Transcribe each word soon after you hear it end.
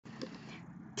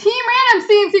Team Random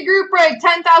C&C Group Break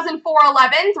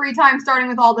 10,411. 3 times starting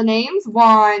with all the names.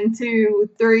 1, 2,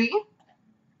 3.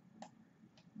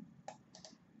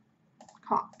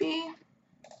 Copy.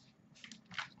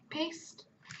 Paste.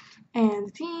 And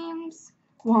the teams.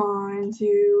 1,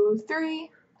 2,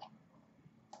 3.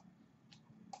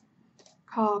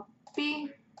 Copy.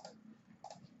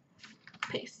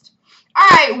 Paste.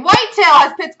 Alright, Whitetail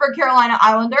has Pittsburgh, Carolina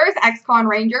Islanders, X-Con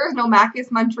Rangers, Nomakis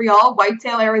Montreal,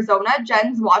 Whitetail Arizona,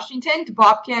 Jens Washington,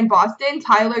 DeBobcan Boston,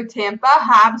 Tyler Tampa,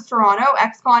 Habs Toronto,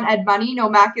 X-Con Edmonton,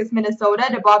 Nomakis Minnesota,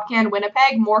 DeBobcan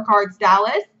Winnipeg, More Cards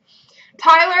Dallas,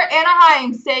 Tyler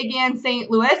Anaheim, Sagan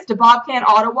St. Louis, DeBobcan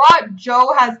Ottawa,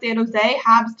 Joe has San Jose,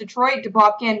 Habs Detroit,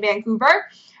 DeBobcan Vancouver,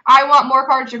 I Want More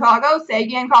Cards Chicago,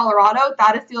 Sagan Colorado,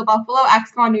 Thaddeus Buffalo,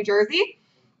 X-Con New Jersey,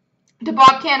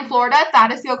 DeBobcan Florida,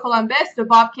 Thaddeus Columbus,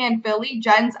 DeBobcan Philly,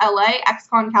 Jens LA,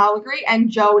 X-Con Calgary, and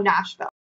Joe Nashville.